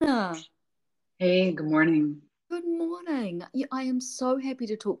Hey, good morning. Good morning. I am so happy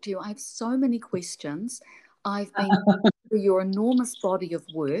to talk to you. I have so many questions. I've been through your enormous body of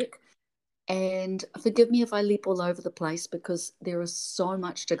work, and forgive me if I leap all over the place because there is so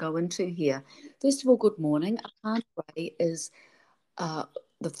much to go into here. First of all, good morning. Apana Ray is uh,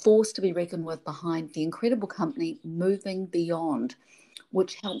 the force to be reckoned with behind the incredible company Moving Beyond,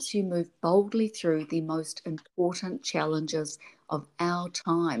 which helps you move boldly through the most important challenges of our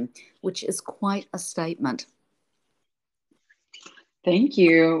time, which is quite a statement. Thank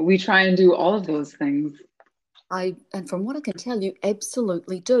you. We try and do all of those things. And from what I can tell, you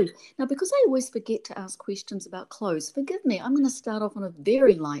absolutely do. Now, because I always forget to ask questions about clothes, forgive me, I'm going to start off on a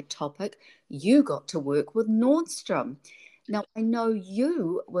very light topic. You got to work with Nordstrom. Now, I know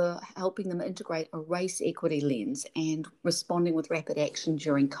you were helping them integrate a race equity lens and responding with rapid action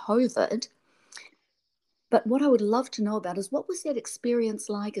during COVID. But what I would love to know about is what was that experience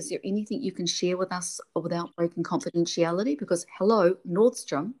like? Is there anything you can share with us without breaking confidentiality? Because, hello,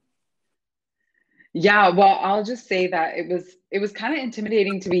 Nordstrom. Yeah, well, I'll just say that it was kind of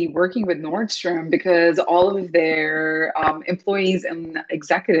intimidating to be working with Nordstrom because all of their employees and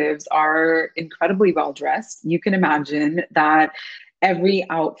executives are incredibly well dressed. You can imagine that every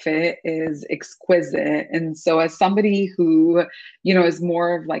outfit is exquisite. And so as somebody who, is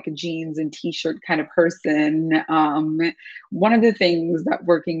more of like a jeans and t-shirt kind of person, one of the things that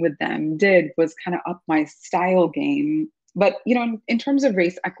working with them did was kind of up my style game. But in terms of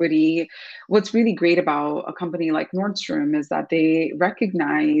race equity, what's really great about a company like Nordstrom is that they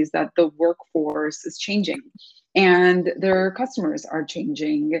recognize that the workforce is changing and their customers are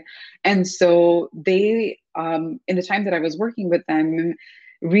changing. And so they, in the time that I was working with them,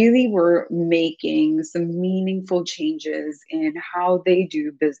 really were making some meaningful changes in how they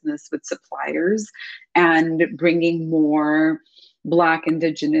do business with suppliers and bringing more Black,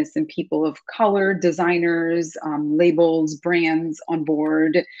 Indigenous, and people of color designers, labels, brands on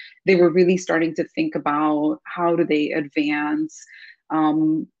board. They were really starting to think about how do they advance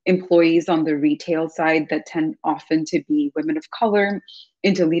employees on the retail side that tend often to be women of color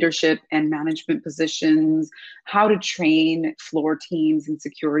into leadership and management positions, how to train floor teams and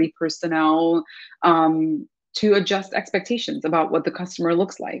security personnel to adjust expectations about what the customer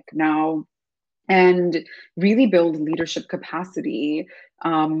looks like now and really build leadership capacity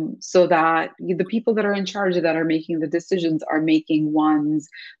so that the people that are in charge that are making the decisions are making ones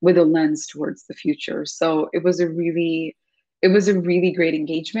with a lens towards the future. So it was a really great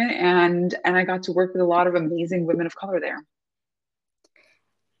engagement, and I got to work with a lot of amazing women of color there.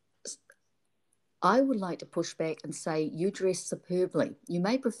 I would like to push back and say you dress superbly. You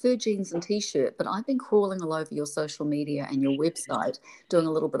may prefer jeans and t-shirt, but I've been crawling all over your social media and your website, doing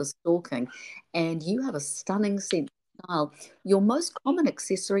a little bit of stalking, and you have a stunning sense of style. Your most common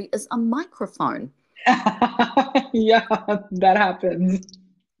accessory is a microphone. Yeah, that happens.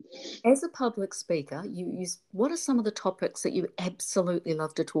 As a public speaker, you use what are some of the topics that you absolutely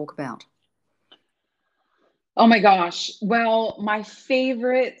love to talk about? Oh my gosh. Well, my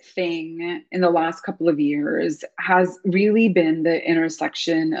favorite thing in the last couple of years has really been the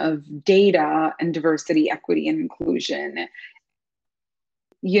intersection of data and diversity, equity, and inclusion.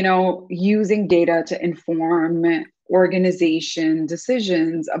 Using data to inform organization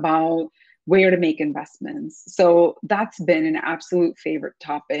decisions about where to make investments. So that's been an absolute favorite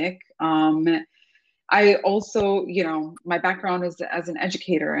topic. I also, my background is as an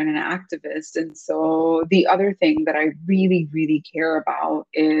educator and an activist. And so the other thing that I really, really care about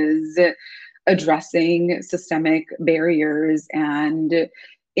is addressing systemic barriers and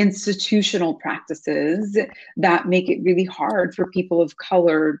institutional practices that make it really hard for people of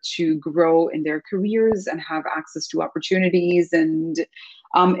color to grow in their careers and have access to opportunities. And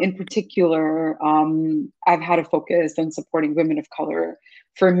in particular, I've had a focus on supporting women of color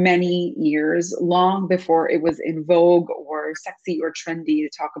for many years, long before it was in vogue or sexy or trendy to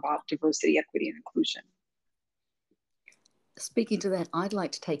talk about diversity, equity, and inclusion. Speaking to that, I'd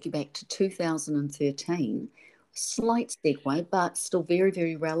like to take you back to 2013. Slight segue, but still very,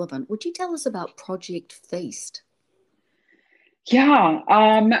 very relevant. Would you tell us about Project Feast? Yeah,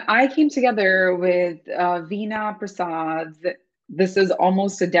 I came together with Veena Prasad. This is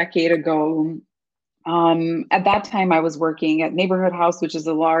almost a decade ago. At that time, I was working at Neighborhood House, which is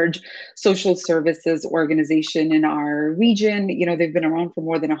a large social services organization in our region. They've been around for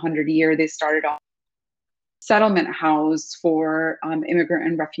more than 100 years. They started off settlement house for immigrant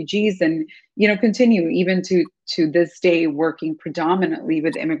and refugees. And, continue even to this day working predominantly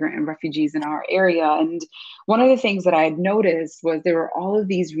with immigrant and refugees in our area. And one of the things that I had noticed was there were all of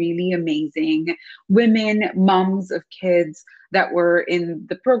these really amazing women, moms of kids that were in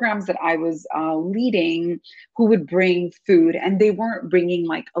the programs that I was leading, who would bring food, and they weren't bringing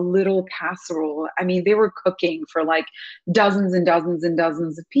like a little casserole. I mean, they were cooking for like dozens and dozens and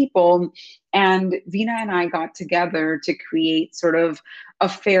dozens of people. And Vina and I got together to create sort of a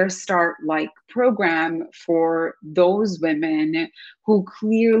Fair Start like program for those women who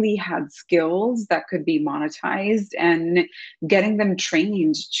clearly had skills that could be monetized, and getting them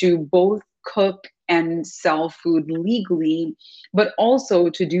trained to both cook and sell food legally, but also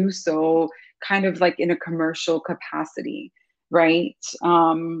to do so kind of like in a commercial capacity, right?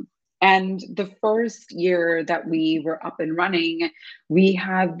 And the first year that we were up and running, we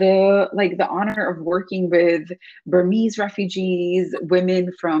had the honor of working with Burmese refugees,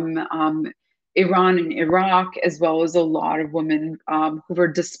 women from Iran and Iraq, as well as a lot of women who were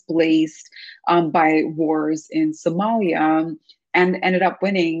displaced by wars in Somalia, and ended up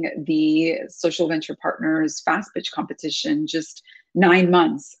winning the Social Venture Partners Fast Pitch competition just 9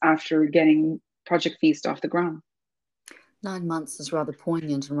 months after getting Project Feast off the ground. 9 months is rather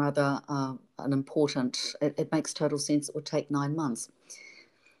poignant and rather an important, it makes total sense. It would take 9 months,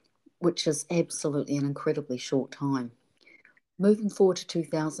 which is absolutely an incredibly short time. Moving forward to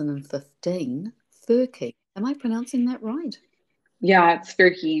 2015, Furky. Am I pronouncing that right? Yeah, it's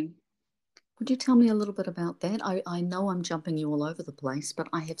Furky. Would you tell me a little bit about that? I know I'm jumping you all over the place, but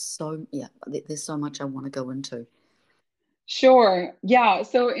there's so much I want to go into. Sure. Yeah.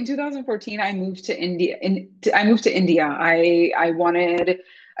 So in 2014, I moved to India. I moved to India. I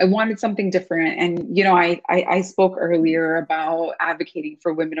wanted something different, and I spoke earlier about advocating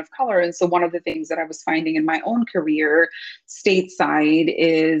for women of color, and so one of the things that I was finding in my own career stateside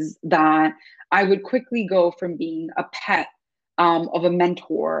is that I would quickly go from being a pet of a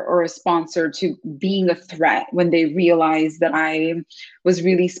mentor or a sponsor to being a threat when they realized that I was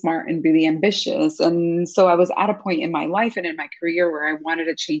really smart and really ambitious. And so I was at a point in my life and in my career where I wanted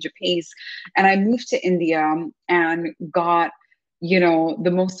to change a pace. And I moved to India and got,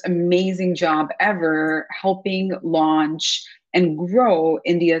 the most amazing job ever helping launch and grow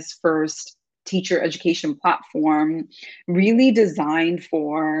India's first teacher education platform, really designed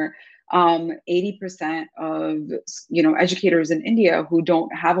for 80% of educators in India who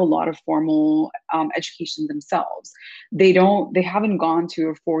don't have a lot of formal education themselves. They haven't gone to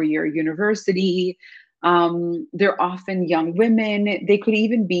a 4-year university. They're often young women. They could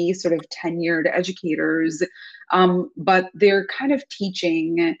even be sort of tenured educators, but they're kind of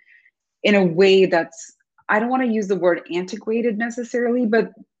teaching in a way that's, I don't want to use the word antiquated necessarily,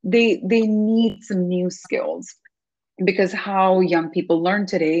 but they need some new skills, because how young people learn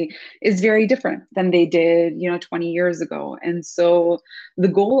today is very different than they did 20 years ago. And so the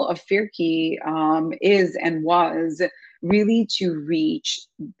goal of Firki is and was really to reach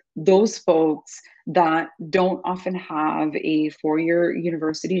those folks that don't often have a 4-year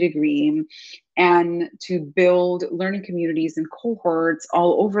university degree, and to build learning communities and cohorts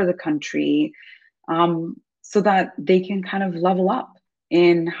all over the country, so that they can kind of level up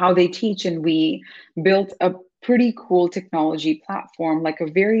in how they teach. And we built a pretty cool technology platform, like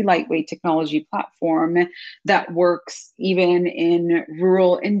a very lightweight technology platform that works even in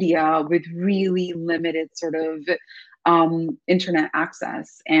rural India with really limited sort of internet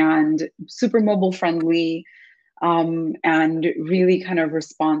access, and super mobile friendly, and really kind of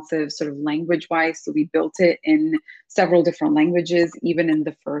responsive sort of language wise. So we built it in several different languages, even in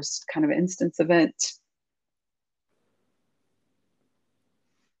the first kind of instance of it.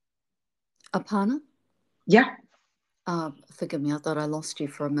 Aparna? Yeah. Forgive me, I thought I lost you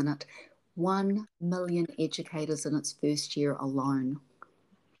for a minute. 1 million educators in its first year alone.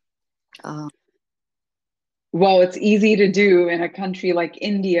 Well, it's easy to do in a country like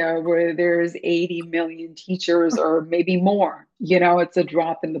India where there's 80 million teachers or maybe more. It's a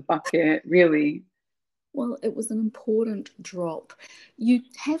drop in the bucket, really. Well, it was an important drop. You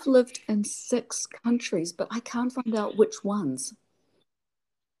have lived in 6 countries, but I can't find out which ones.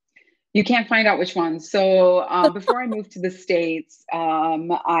 You can't find out which ones. So before I moved to the States,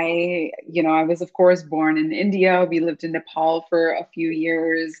 I was of course born in India. We lived in Nepal for a few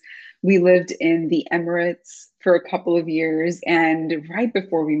years. We lived in the Emirates for a couple of years. And right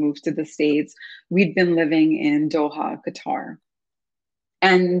before we moved to the States, we'd been living in Doha, Qatar.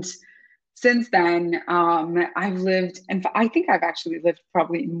 And since then, I've lived, and I think I've actually lived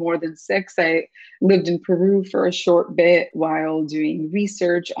probably more than 6. I lived in Peru for a short bit while doing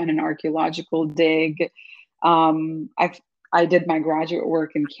research on an archaeological dig. I've I did my graduate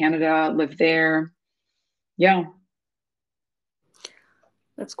work in Canada, lived there. Yeah.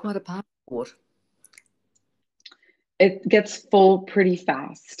 That's quite a passport. It gets full pretty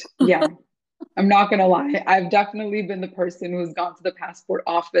fast. Yeah. I'm not gonna lie. I've definitely been the person who's gone to the passport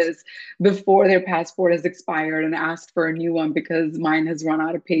office before their passport has expired and asked for a new one because mine has run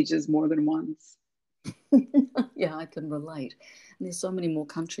out of pages more than once. Yeah, I can relate. And there's so many more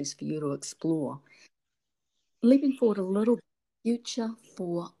countries for you to explore. Leaping forward a little, Future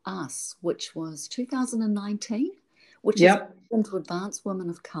for Us, which was 2019, which is Yep. to advance women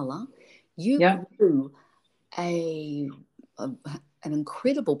of color. You Yep. grew a, a an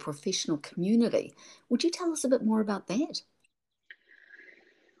incredible professional community. Would you tell us a bit more about that?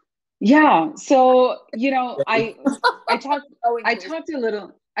 Yeah. So, I talked Going I question. talked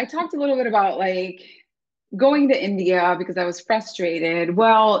a little bit about like going to India because I was frustrated.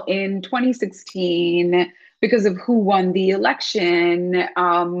 Well, in 2016, because of who won the election,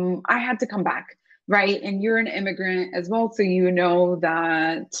 I had to come back, right? And you're an immigrant as well, so you know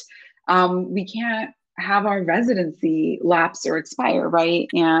that we can't have our residency lapse or expire, right?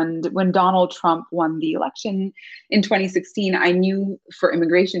 And when Donald Trump won the election in 2016, I knew for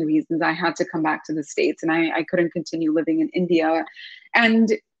immigration reasons I had to come back to the States and I couldn't continue living in India.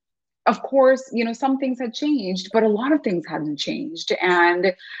 And of course, some things had changed, but a lot of things hadn't changed.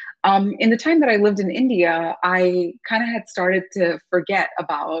 And in the time that I lived in India, I kind of had started to forget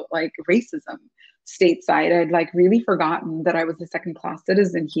about like racism stateside. I'd like really forgotten that I was a second class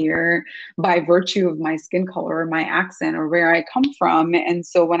citizen here by virtue of my skin color or my accent or where I come from. And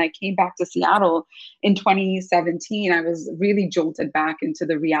so when I came back to Seattle in 2017, I was really jolted back into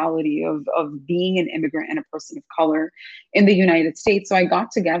the reality of being an immigrant and a person of color in the United States. So I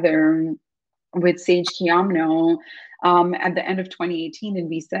got together with Sage Kiamno at the end of 2018, and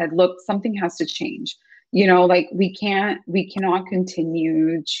we said, look, something has to change. Like we cannot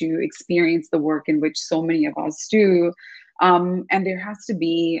continue to experience the work in which so many of us do. And there has to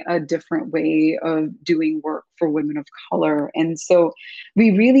be a different way of doing work for women of color. And so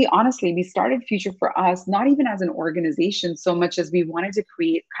we really, honestly, we started Future for Us, not even as an organization so much as we wanted to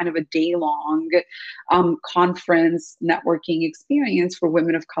create kind of a day long conference networking experience for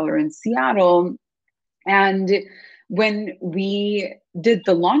women of color in Seattle. And when we did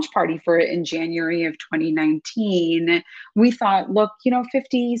the launch party for it in January of 2019, we thought, look,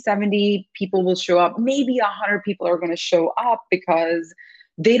 50, 70 people will show up. Maybe 100 people are going to show up because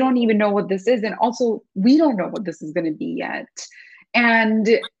they don't even know what this is. And also, we don't know what this is going to be yet. And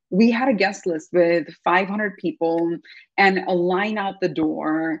we had a guest list with 500 people and a line out the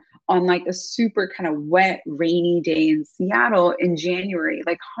door on like a super kind of wet, rainy day in Seattle in January.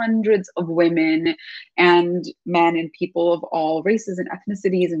 Like hundreds of women and men and people of all races and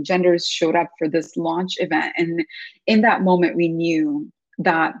ethnicities and genders showed up for this launch event. And in that moment, we knew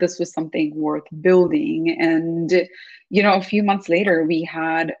that this was something worth building. And a few months later, we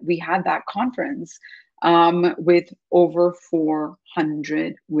had that conference with over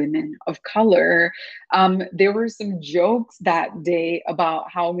 400 women of color. There were some jokes that day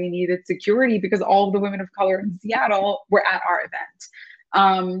about how we needed security because all of the women of color in Seattle were at our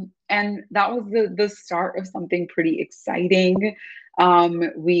event. And that was the start of something pretty exciting.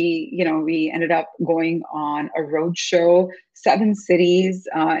 We ended up going on a road show, 7 cities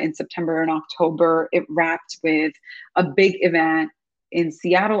in September and October. It wrapped with a big event in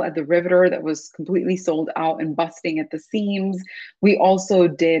Seattle at the Riveter that was completely sold out and busting at the seams. We also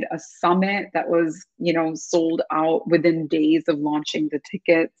did a summit that was, sold out within days of launching the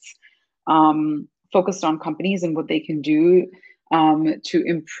tickets, focused on companies and what they can do to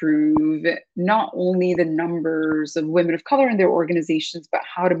improve not only the numbers of women of color in their organizations, but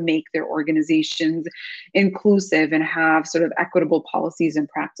how to make their organizations inclusive and have sort of equitable policies and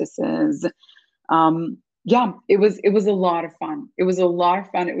practices. Yeah, it was a lot of fun. It was a lot of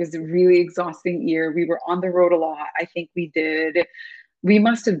fun. It was a really exhausting year. We were on the road a lot. I think we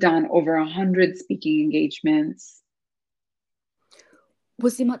must have done over 100 speaking engagements.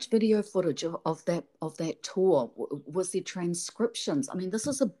 Was there much video footage of that tour? Was there transcriptions? I mean, this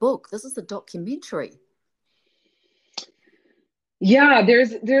is a book. This is a documentary. Yeah,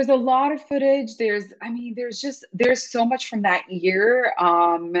 there's a lot of footage. There's so much from that year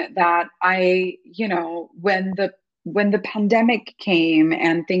that when the pandemic came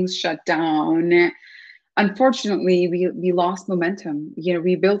and things shut down, unfortunately we lost momentum.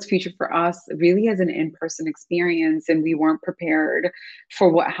 We built Future for Us really as an in-person experience and we weren't prepared for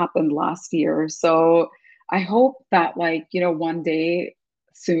what happened last year. So I hope that one day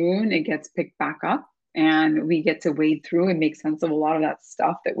soon it gets picked back up and we get to wade through and make sense of a lot of that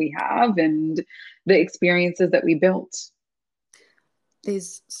stuff that we have and the experiences that we built.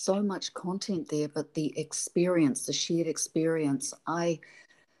 there's so much content there, but the experience, the shared experience, I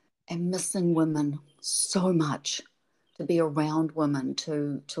am missing women so much, to be around women,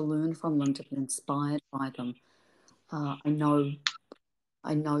 to learn from them, to be inspired by them. I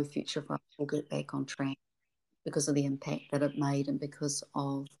know Future for Us will get back on track because of the impact that it made and because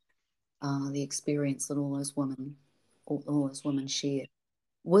of the experience that all those women shared.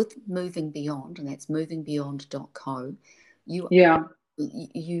 With Moving Beyond, and that's movingbeyond.co, you Yeah.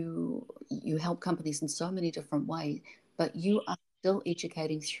 you help companies in so many different ways, but you are still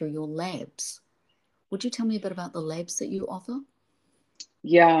educating through your labs. Would you tell me a bit about the labs that you offer?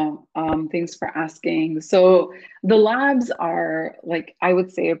 Yeah, thanks for asking. So the labs are, like, I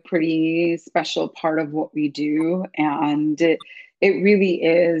would say, a pretty special part of what we do. And it really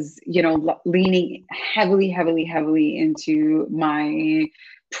is, leaning heavily, heavily, heavily into my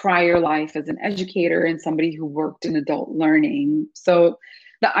prior life as an educator and somebody who worked in adult learning. So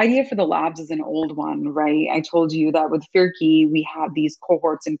the idea for the labs is an old one, right? I told you that with Firki, we have these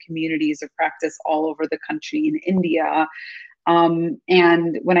cohorts and communities of practice all over the country in India.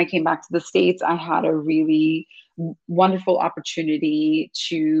 And when I came back to the States, I had a really wonderful opportunity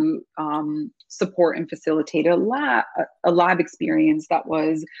to support and facilitate a lab experience that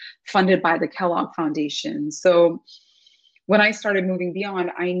was funded by the Kellogg Foundation. So when I started Moving Beyond,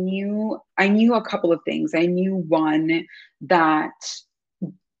 I knew a couple of things. I knew, one, that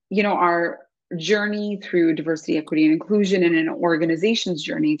our journey through diversity, equity, and inclusion, and an organization's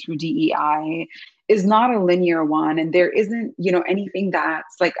journey through DEI is not a linear one. And there isn't, anything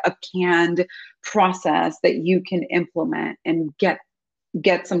that's like a canned process that you can implement and get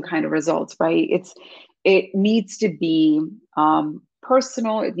some kind of results, right? It needs to be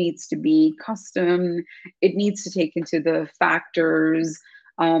personal, it needs to be custom, it needs to take into the factors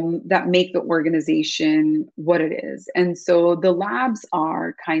that make the organization what it is. And so the labs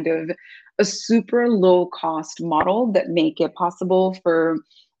are kind of a super low cost model that make it possible for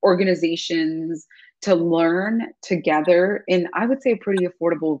organizations to learn together in, I would say, a pretty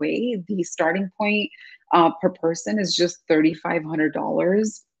affordable way. The starting point per person is just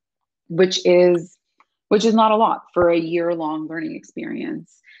 $3,500, which is not a lot for a year-long learning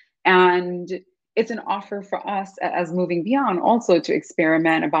experience. And it's an offer for us as Moving Beyond also to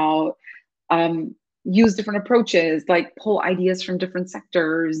experiment about, use different approaches, like pull ideas from different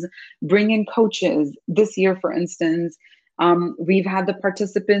sectors, bring in coaches. This year, for instance, we've had the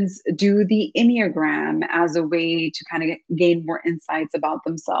participants do the Enneagram as a way to kind of gain more insights about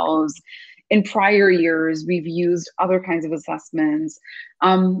themselves. In prior years, we've used other kinds of assessments.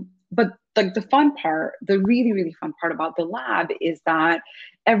 But like the fun part, the really, really fun part about the lab is that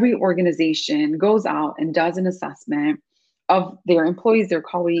every organization goes out and does an assessment of their employees, their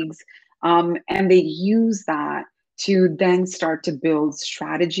colleagues, and they use that to then start to build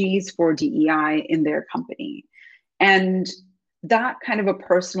strategies for DEI in their company. And that kind of a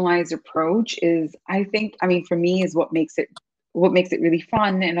personalized approach is, I think, I mean, for me, is what makes it really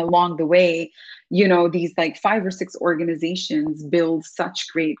fun. And along the way, these like 5 or 6 organizations build such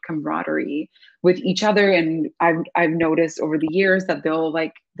great camaraderie with each other. And I've noticed over the years that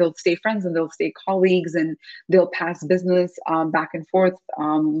they'll stay friends and they'll stay colleagues, and they'll pass business back and forth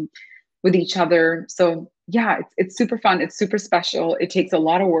with each other. So yeah, it's super fun. It's super special. It takes a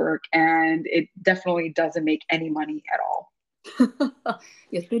lot of work, and it definitely doesn't make any money at all.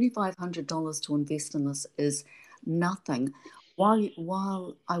 Yeah, $3,500 to invest in this is nothing.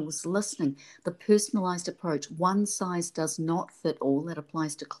 While I was listening, the personalized approach, one size does not fit all, that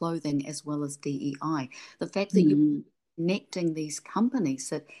applies to clothing as well as DEI. The fact that you're Mhm. connecting these companies,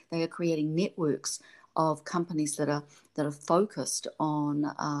 that they are creating networks of companies that are focused on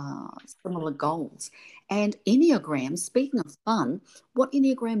similar goals. And Enneagram, speaking of fun, what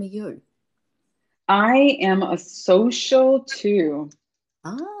Enneagram are you? I am a social too.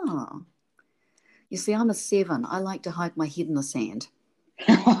 Ah, you see, I'm a 7. I like to hide my head in the sand.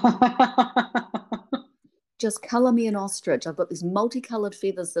 Just color me an ostrich. I've got these multicolored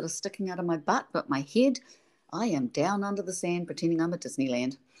feathers that are sticking out of my butt, but my head, I am down under the sand pretending I'm at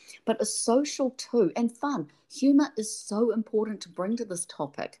Disneyland. But a social too, and fun. Humor is so important to bring to this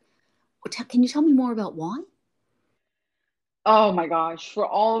topic. Can you tell me more about why? Oh my gosh, for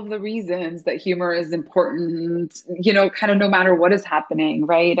all of the reasons that humor is important, kind of no matter what is happening,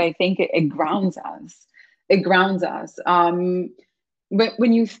 right? I think it grounds us. It grounds us. But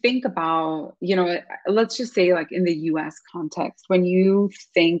when you think about, let's just say, like, in the US context, when you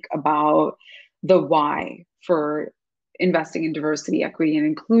think about the why for investing in diversity, equity, and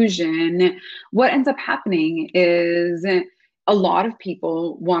inclusion, what ends up happening is a lot of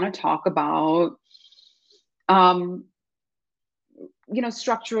people want to talk about, um,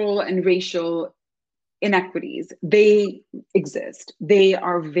 structural and racial inequities, they exist. They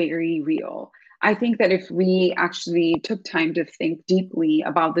are very real. I think that if we actually took time to think deeply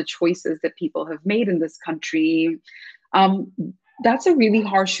about the choices that people have made in this country, um, that's a really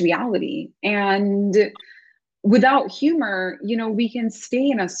harsh reality. And without humor, we can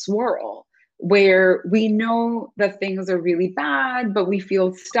stay in a swirl where we know that things are really bad, but we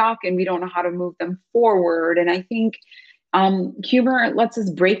feel stuck and we don't know how to move them forward. And I think humor lets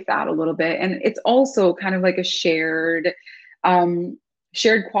us break that a little bit. And it's also kind of like a um,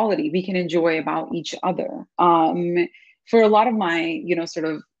 shared quality we can enjoy about each other. For a lot of my, sort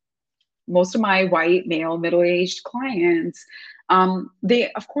of most of my white male middle-aged clients,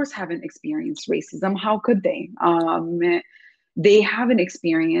 they of course haven't experienced racism. How could they? They haven't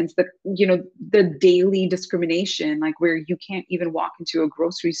experienced the daily discrimination, like where you can't even walk into a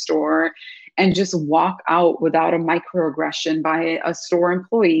grocery store and just walk out without a microaggression by a store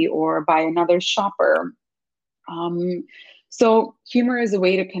employee or by another shopper. So humor is a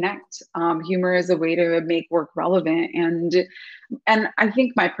way to connect. Humor is a way to make work relevant, and I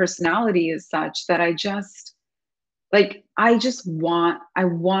think my personality is such that I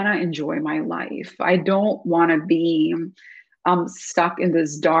want to enjoy my life. I don't want to be stuck in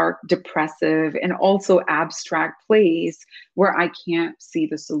this dark, depressive, and also abstract place where I can't see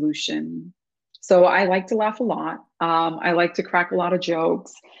the solution. So I like to laugh a lot. I like to crack a lot of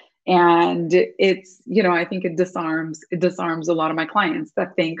jokes. And I think it disarms a lot of my clients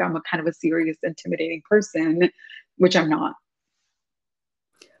that think I'm a kind of a serious, intimidating person, which I'm not.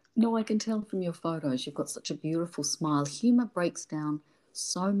 No, I can tell from your photos, you've got such a beautiful smile. Humor breaks down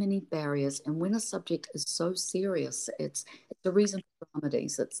so many barriers, and when a subject is so serious, it's a reason for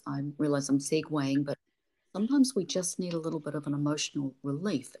dramedies. I realize I'm segueing, but sometimes we just need a little bit of an emotional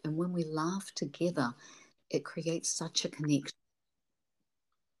relief, and when we laugh together, it creates such a connection.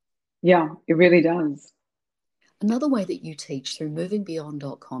 Yeah, it really does. Another way that you teach through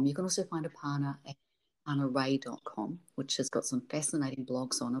movingbeyond.com, you can also find Aparna at aparnaray.com, which has got some fascinating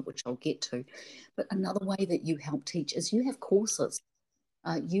blogs on it, which I'll get to. But another way that you help teach is you have courses.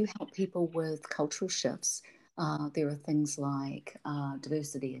 You help people with cultural shifts. There are things like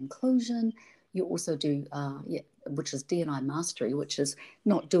diversity inclusion. You also do, which is D&I mastery, which is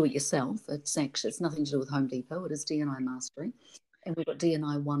not do it yourself. It's nothing to do with Home Depot. It is D&I mastery. And we've got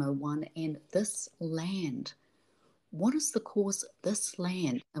D&I 101 and This Land. What is the course This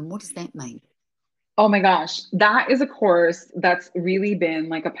Land, and what does that mean? Oh my gosh, that is a course that's really been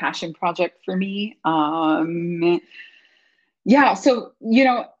like a passion project for me. Yeah, so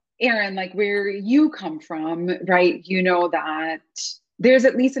Erin, like where you come from, right? You know that there's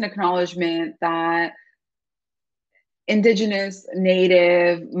at least an acknowledgement that Indigenous,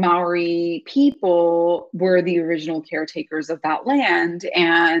 Native, Maori people were the original caretakers of that land.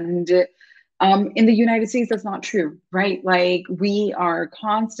 And in the United States, that's not true, right? Like we are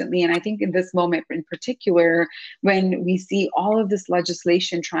constantly, and I think in this moment in particular, when we see all of this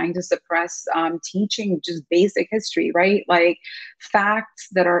legislation trying to suppress teaching just basic history, right? Like facts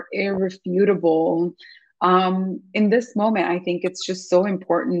that are irrefutable. In this moment, I think it's just so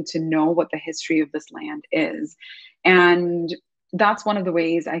important to know what the history of this land is. And that's one of the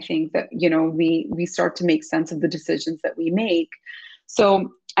ways I think that, we start to make sense of the decisions that we make.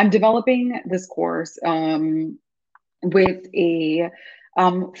 So I'm developing this course with a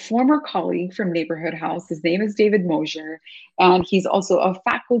former colleague from Neighborhood House. His name is David Mosier, and he's also a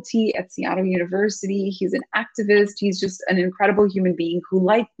faculty at Seattle University. He's an activist. He's just an incredible human being who,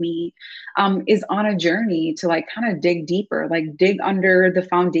 like me, is on a journey to like kind of dig deeper, like dig under the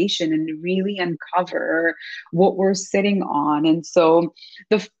foundation and really uncover what we're sitting on. And so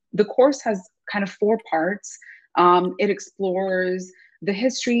the course has kind of four parts. It explores the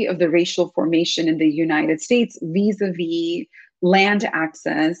history of the racial formation in the United States vis-a-vis land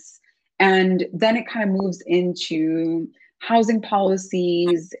access. And then it kind of moves into housing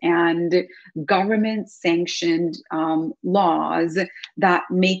policies and government sanctioned laws that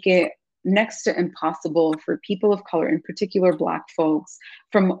make it next to impossible for people of color, in particular Black folks,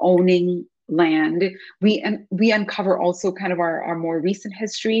 from owning land. We uncover also kind of our more recent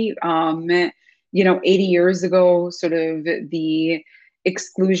history. 80 years ago, sort of the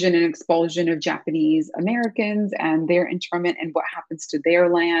exclusion and expulsion of Japanese Americans and their internment and what happens to their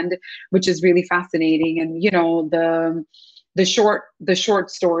land, which is really fascinating. And the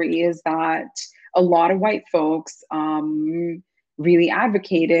short story is that a lot of white folks really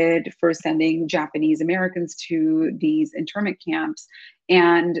advocated for sending Japanese Americans to these internment camps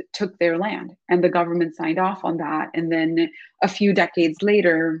and took their land, and the government signed off on that. And then a few decades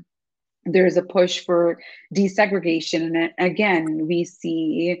later, There's a push for desegregation. And again, we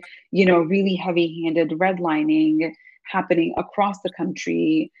see, really heavy-handed redlining happening across the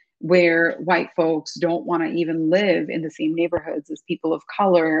country where white folks don't want to even live in the same neighborhoods as people of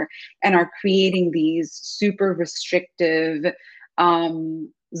color and are creating these super restrictive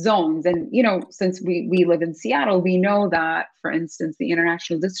zones. And, since we live in Seattle, we know that, for instance, the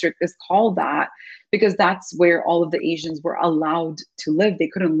International District is called that because that's where all of the Asians were allowed to live. They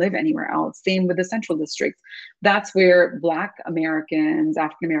couldn't live anywhere else. Same with the Central District. That's where Black Americans,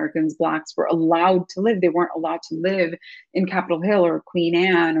 African Americans, Blacks were allowed to live. They weren't allowed to live in Capitol Hill or Queen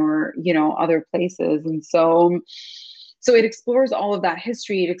Anne or, other places. And so it explores all of that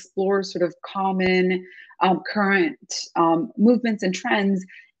history. It explores sort of common current movements and trends.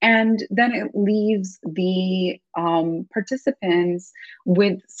 And then it leaves the participants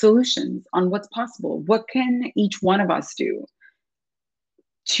with solutions on what's possible. What can each one of us do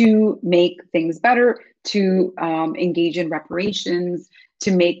to make things better, to engage in reparations,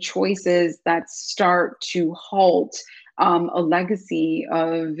 to make choices that start to halt a legacy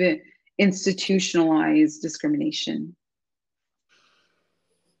of institutionalized discrimination?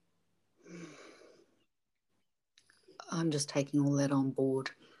 I'm just taking all that on board.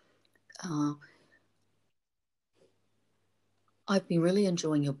 I've been really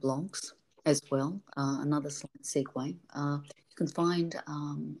enjoying your blogs as well. Another slight segue. You can find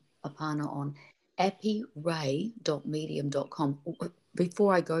Aparna on appyray.medium.com.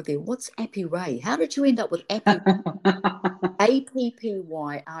 Before I go there, what's Appy Ray? How did you end up with Appy?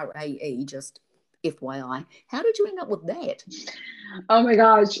 Appyrae, just FYI. How did you end up with that? Oh my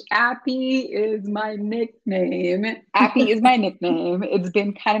gosh, Appy is my nickname. Appy is my nickname. It's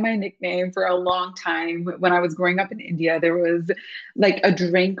been kind of my nickname for a long time. When I was growing up in India, there was like a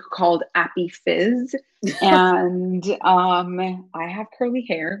drink called Appy Fizz. And I have curly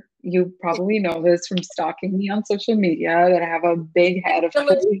hair. You probably know this from stalking me on social media that I have a big head of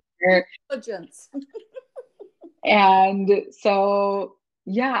curly hair. And so,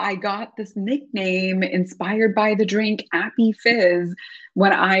 yeah, I got this nickname inspired by the drink Appy Fizz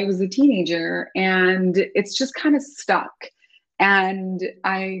when I was a teenager, and it's just kind of stuck. And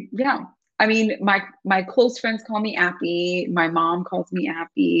I mean, my close friends call me Appy. My mom calls me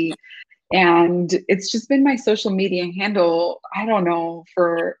Appy. And it's just been my social media handle, I don't know,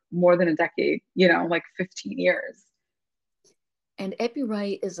 for more than a decade, like 15 years. And Appy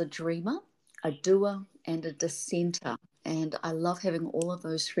Ray is a dreamer, a doer, and a dissenter. And I love having all of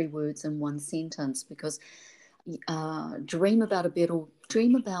those three words in one sentence because dream about a better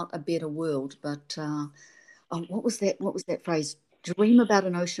world. But what was that phrase? Dream about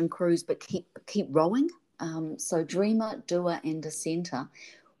an ocean cruise, but keep rowing. So dreamer, doer, and dissenter.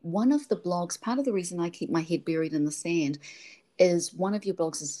 One of the blogs, part of the reason I keep my head buried in the sand is one of your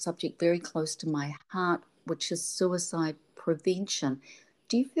blogs is a subject very close to my heart, which is suicide prevention.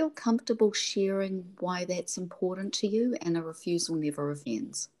 Do you feel comfortable sharing why that's important to you? And a refusal never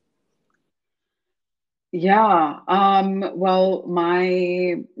offends. Yeah. Well,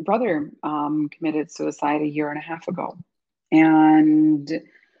 my brother committed suicide a year and a half ago. And,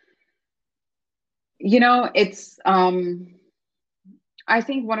 it's I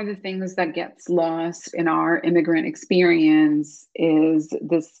think one of the things that gets lost in our immigrant experience is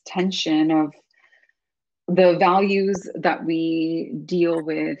this tension of the values that we deal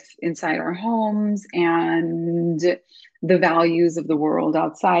with inside our homes and the values of the world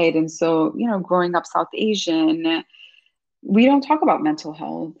outside. And so, growing up South Asian, we don't talk about mental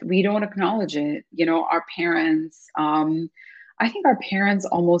health. We don't acknowledge it. Our parents, I think our parents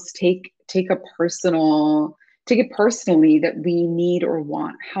almost take it personally that we need or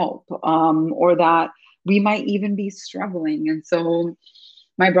want help, or that we might even be struggling. And so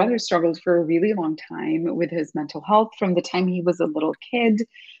my brother struggled for a really long time with his mental health from the time he was a little kid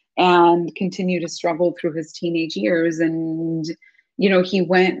and continued to struggle through his teenage years. And, he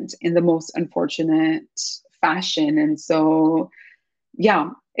went in the most unfortunate fashion. And so,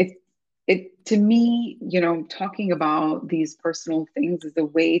 yeah, it to me, talking about these personal things is a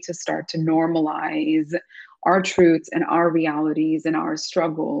way to start to normalize our truths and our realities and our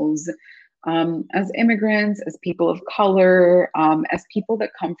struggles as immigrants, as people of color, as people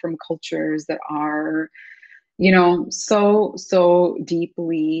that come from cultures that are, so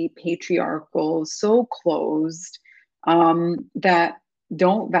deeply patriarchal, so closed, that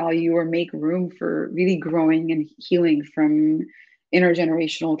don't value or make room for really growing and healing from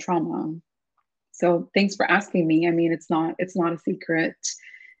intergenerational trauma. So thanks for asking me. I mean, it's not a secret.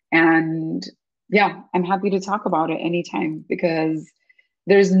 And yeah, I'm happy to talk about it anytime because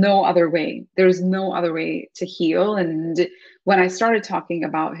There's no other way. There's no other way to heal. And when I started talking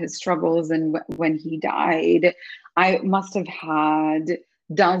about his struggles and when he died, I must have had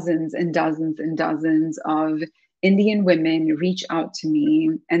dozens and dozens and dozens of Indian women reach out to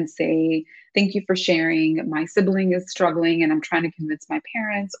me and say, "Thank you for sharing. My sibling is struggling and I'm trying to convince my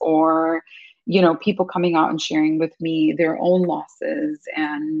parents," or, people coming out and sharing with me their own losses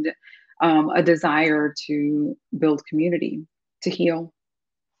and a desire to build community, to heal.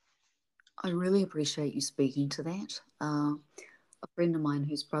 I really appreciate you speaking to that. A friend of mine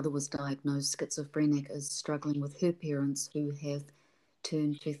whose brother was diagnosed schizophrenic is struggling with her parents who have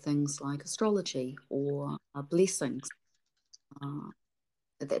turned to things like astrology or blessings. Uh,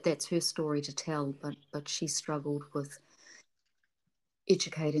 that's her story to tell, but she struggled with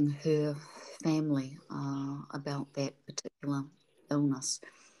educating her family about that particular illness.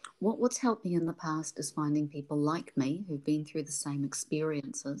 What's helped me in the past is finding people like me who've been through the same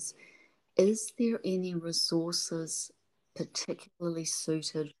experiences. Is there any resources particularly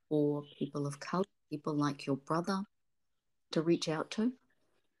suited for people of color, people like your brother, to reach out to?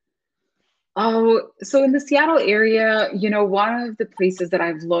 Oh, so in the Seattle area, one of the places that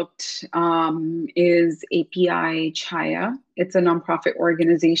I've looked is API Chaya. It's a nonprofit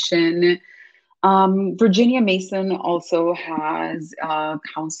organization. Virginia Mason also has a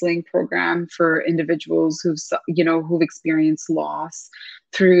counseling program for individuals who've experienced loss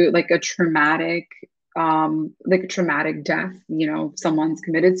through like a traumatic death. Someone's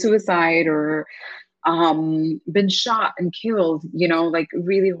committed suicide or been shot and killed, like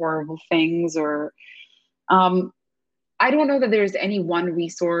really horrible things. Or I don't know that there's any one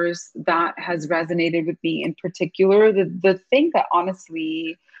resource that has resonated with me in particular. The thing that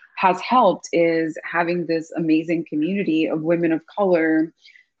honestly has helped is having this amazing community of women of color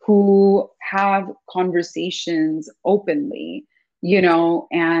who have conversations openly,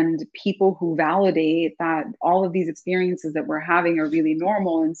 and people who validate that all of these experiences that we're having are really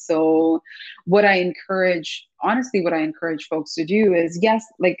normal. And so what I encourage folks to do is, yes,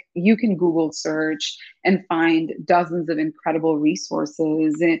 like you can Google search and find dozens of incredible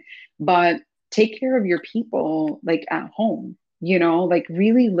resources, but take care of your people like at home, like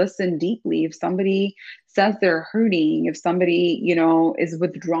really listen deeply. If somebody says they're hurting, if somebody, is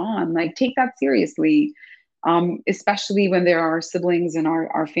withdrawn, like take that seriously. Especially when there are siblings and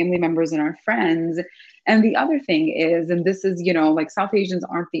our family members and our friends. And the other thing is, and this is, like South Asians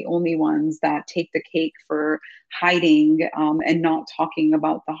aren't the only ones that take the cake for hiding and not talking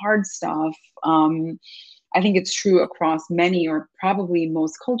about the hard stuff. I think it's true across many or probably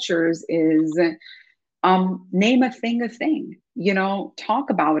most cultures is name a thing, talk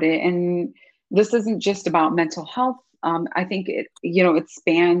about it. And this isn't just about mental health. I think it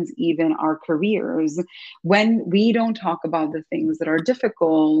spans even our careers. When we don't talk about the things that are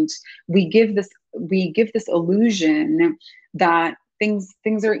difficult, we give this illusion that things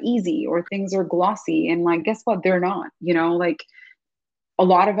are easy or things are glossy. And like, guess what? They're not, like a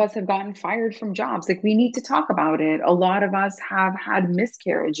lot of us have gotten fired from jobs. Like, we need to talk about it. A lot of us have had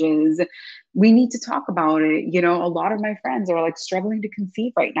miscarriages. We need to talk about it. A lot of my friends are like struggling to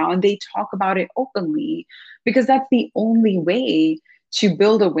conceive right now, and they talk about it openly because that's the only way to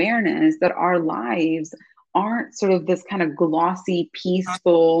build awareness that our lives aren't sort of this kind of glossy,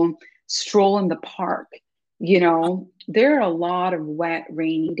 peaceful stroll in the park. There are a lot of wet,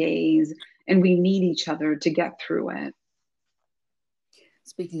 rainy days, and we need each other to get through it.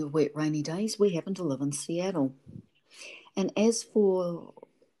 Speaking of wet, rainy days, we happen to live in Seattle. And as for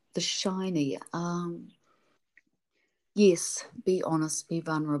the shiny, yes, be honest, be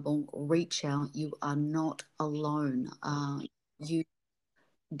vulnerable, reach out. You are not alone.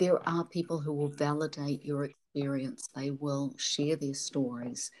 There are people who will validate your experience. They will share their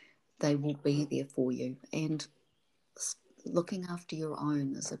stories. They will be there for you. And looking after your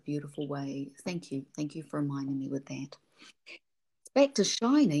own is a beautiful way. Thank you. Thank you for reminding me with that. Back to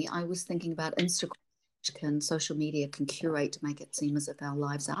shiny, I was thinking about Instagram. Social media can curate to make it seem as if our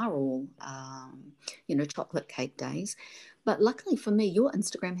lives are all, chocolate cake days. But luckily for me, your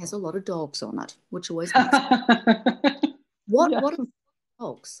Instagram has a lot of dogs on it, which always makes what Yes. what are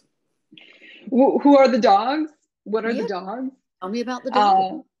dogs? Who are the dogs? What are the Yeah, dogs? tell me about the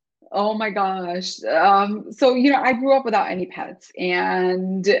dog. Oh my gosh. So, I grew up without any pets,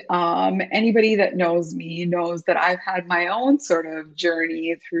 and anybody that knows me knows that I've had my own sort of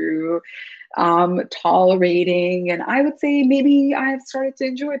journey through tolerating, and I would say maybe I've started to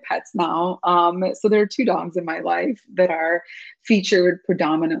enjoy pets now. So there are two dogs in my life that are featured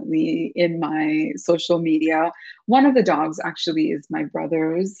predominantly in my social media. One of the dogs actually is my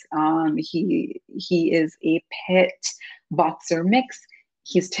brother's. He is a pit boxer mix.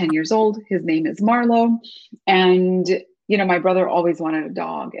 He's 10 years old. His name is Marlowe. And, my brother always wanted a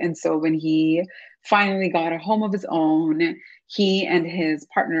dog. And so when he finally got a home of his own, he and his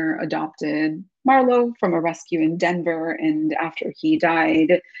partner adopted Marlowe from a rescue in Denver. And after he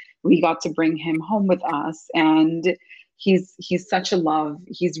died, we got to bring him home with us. And he's such a love.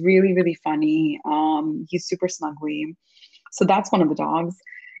 He's really, really funny. He's super snuggly. So that's one of the dogs.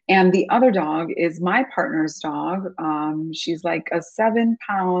 And the other dog is my partner's dog. She's like a 7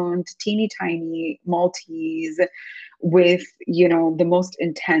 pound, teeny tiny Maltese with, the most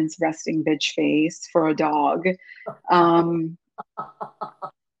intense resting bitch face for a dog. Um,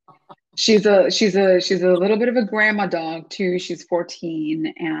 she's a little bit of a grandma dog too. She's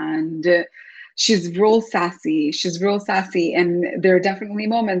 14 and she's real sassy. She's real sassy. And there are definitely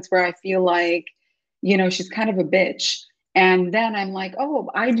moments where I feel like, she's kind of a bitch. And then I'm like, oh,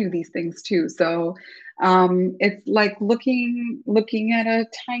 I do these things too. So it's like looking at a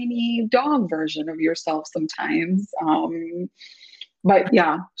tiny dog version of yourself sometimes. But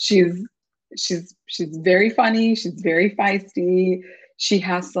yeah, she's very funny. She's very feisty. She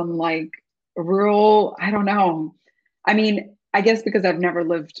has some like real, I don't know. I mean, I guess because I've never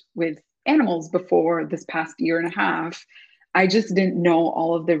lived with animals before this past year and a half, I just didn't know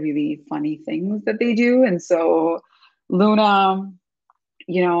all of the really funny things that they do. And so Luna,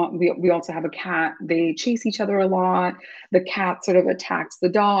 we also have a cat. They chase each other a lot. The cat sort of attacks the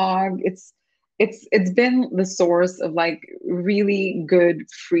dog. It's been the source of like really good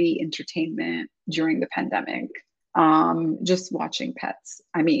free entertainment during the pandemic. Just watching pets.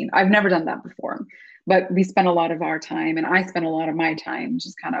 I mean, I've never done that before, but we spend a lot of our time, and I spend a lot of my time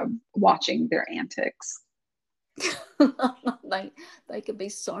just kind of watching their antics. They can be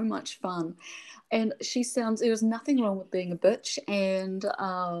so much fun. And there's nothing wrong with being a bitch. And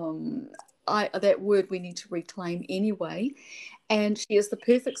that word we need to reclaim anyway. And she is the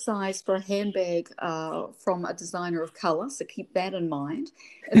perfect size for a handbag from a designer of color. So keep that in mind.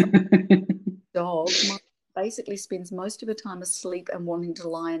 Dog basically spends most of her time asleep and wanting to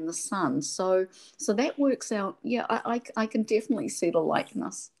lie in the sun. So that works out. Yeah, I can definitely see the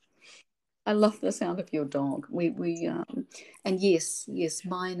likeness. I love the sound of your dog. And yes,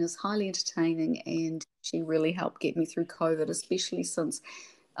 mine is highly entertaining, and she really helped get me through COVID, especially since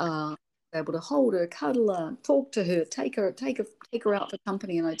I was able to hold her, cuddle her, talk to her, take her out for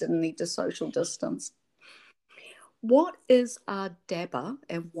company, and I didn't need to social distance. What is a dabba,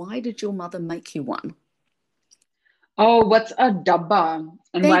 and why did your mother make you one? Oh, what's a dabba?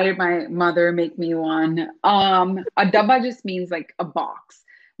 And Thank why did my mother make me one? A dabba just means like a box,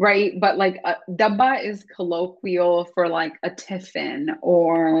 right? But like a dabba is colloquial for like a tiffin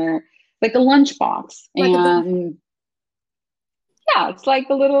or like a lunchbox. like a big And yeah, it's like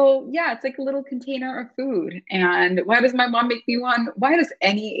a little container of food. And why does my mom make me one? Why does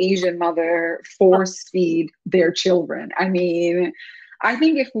any Asian mother force feed their children? I mean, I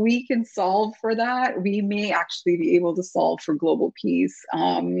think if we can solve for that, we may actually be able to solve for global peace.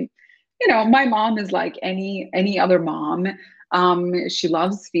 My mom is like any other mom. She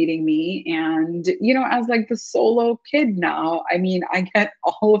loves feeding me, and as like the solo kid now, I mean, I get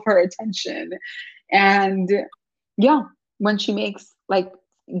all of her attention, and yeah, when she makes like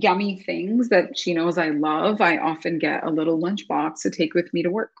yummy things that she knows I love, I often get a little lunchbox to take with me to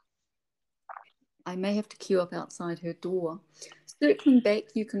work. I may have to queue up outside her door. Circling back,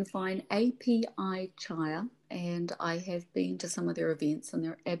 you can find API Chaya, and I have been to some of their events, and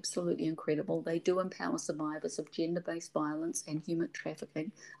they're absolutely incredible. They do empower survivors of gender-based violence and human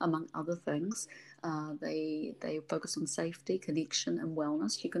trafficking, among other things. They focus on safety, connection, and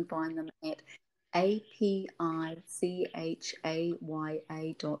wellness. You can find them at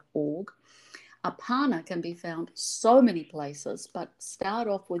apicchaya.org. Apana can be found so many places, but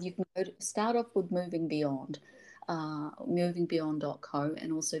you can start off with Moving Beyond, movingbeyond.co,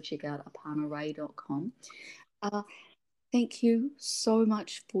 and also check out apanaray.com. Thank you so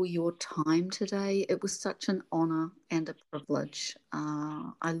much for your time today. It was such an honor and a privilege.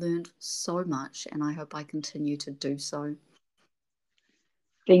 I learned so much, and I hope I continue to do so.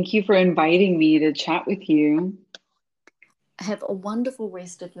 Thank you for inviting me to chat with you. Have a wonderful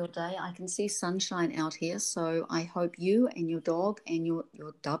rest of your day. I can see sunshine out here, so I hope you and your dog and your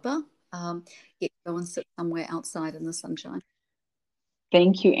dabba get to go and sit somewhere outside in the sunshine.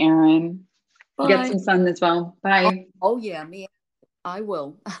 Thank you, Erin. Get Bye. some sun as well. Bye. Oh yeah, me. I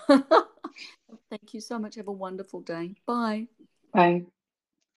will. Thank you so much. Have a wonderful day. Bye. Bye.